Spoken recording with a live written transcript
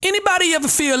Anybody ever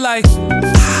feel like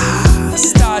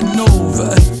starting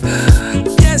over?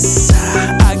 Yes,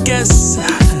 I guess.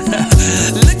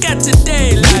 Look at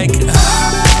today like it's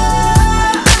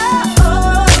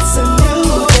a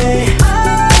new day.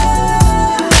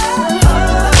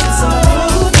 It's a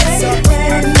new day. It's a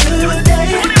brand new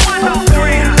day. A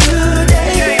brand new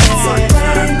day. It's a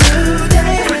brand new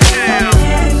day. A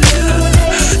brand new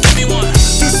day. give me one.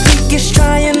 This week is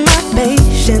trying my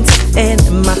patience and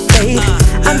my faith.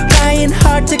 I'm trying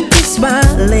hard to keep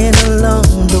smiling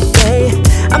along